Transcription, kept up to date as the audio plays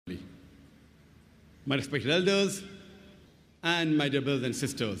My respected elders, and my dear brothers and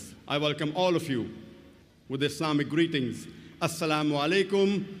sisters, I welcome all of you with Islamic greetings. Es-selamu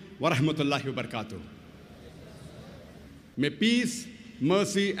alaikum wa rahmatullahi wa barakatuh. May peace,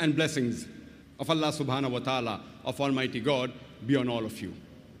 mercy, and blessings of Allah subhanahu wa ta'ala, of Almighty God, be on all of you.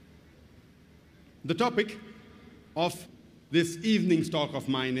 The topic of this evening's talk of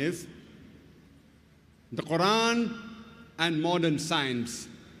mine is the Quran and modern science,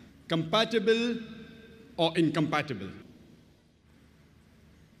 compatible or incompatible.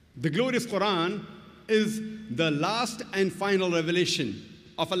 The glorious Quran is the last and final revelation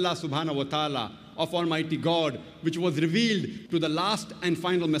of Allah subhanahu wa ta'ala, of Almighty God, which was revealed to the last and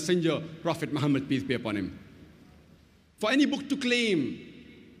final messenger, Prophet Muhammad, peace be upon him. For any book to claim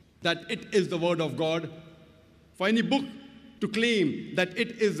that it is the word of God, for any book to claim that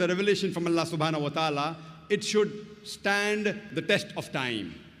it is the revelation from Allah subhanahu wa ta'ala, it should stand the test of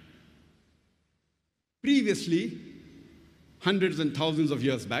time. Previously, hundreds and thousands of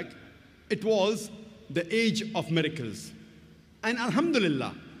years back, it was the age of miracles. And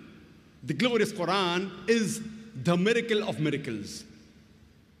alhamdulillah, the glorious Quran is the miracle of miracles.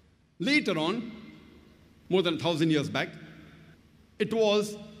 Later on, more than 1,000 years back, it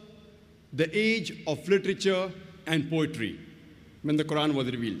was the age of literature and poetry when the Quran was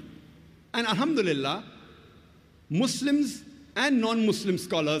revealed. And alhamdulillah, Muslims and non-Muslim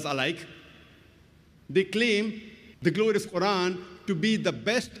scholars alike, they claim the glorious Quran to be the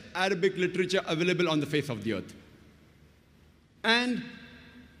best Arabic literature available on the face of the earth. And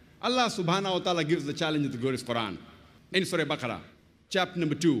Allah subhanahu wa ta'ala gives the challenge of the glorious Quran in Surah Baqarah, chapter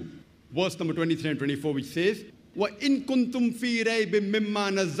number 2, verse number 23 and 24, which says, وَإِن كُنْتُمْ فِي رَيْبٍ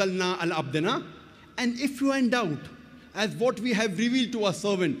مِّمَّا نَزَّلْنَا عَلَى عَبْدِنَا. And if you are in doubt as what we have revealed to our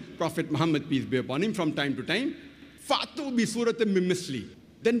servant, Prophet Muhammad, peace be upon him, from time to time, فَأْتُوا بِسُورَةٍ مِّن مِّثْلِهِ.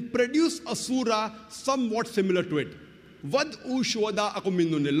 Then produce a surah somewhat similar to it. وَادْعُوا شُهَدَاءَكُم مِّن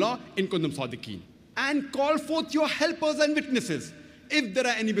دُونِ اللَّهِ إِن كُنتُمْ صَادِقِينَ. And call forth your helpers and witnesses, if there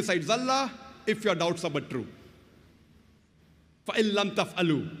are any besides Allah, if your doubts are but true. فَإِن لَمْ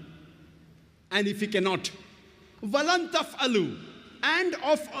تَفْعَلُوا. And if you cannot, وَلَن تَفْعَلُوا. And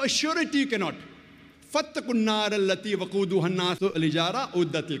of a surety you cannot. فَاتَّقُوا النَّارَ الَّتِي وَقُودُهَا النَّاسُ وَالْحِجَارَةُ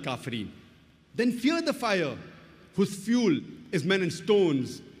أُعِدَّتْ لِلْكَافِرِينَ. Then fear the fire whose fuel is men and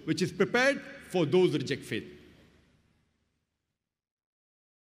stones, which is prepared for those who reject faith.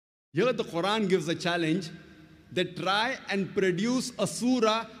 Here the Quran gives a challenge that try and produce a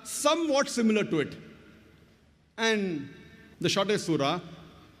surah somewhat similar to it. And the shortest surah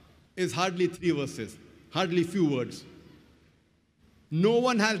is hardly 3 verses, hardly few words. No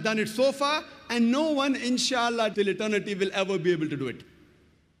one has done it so far, and no one, inshallah, till eternity will ever be able to do it.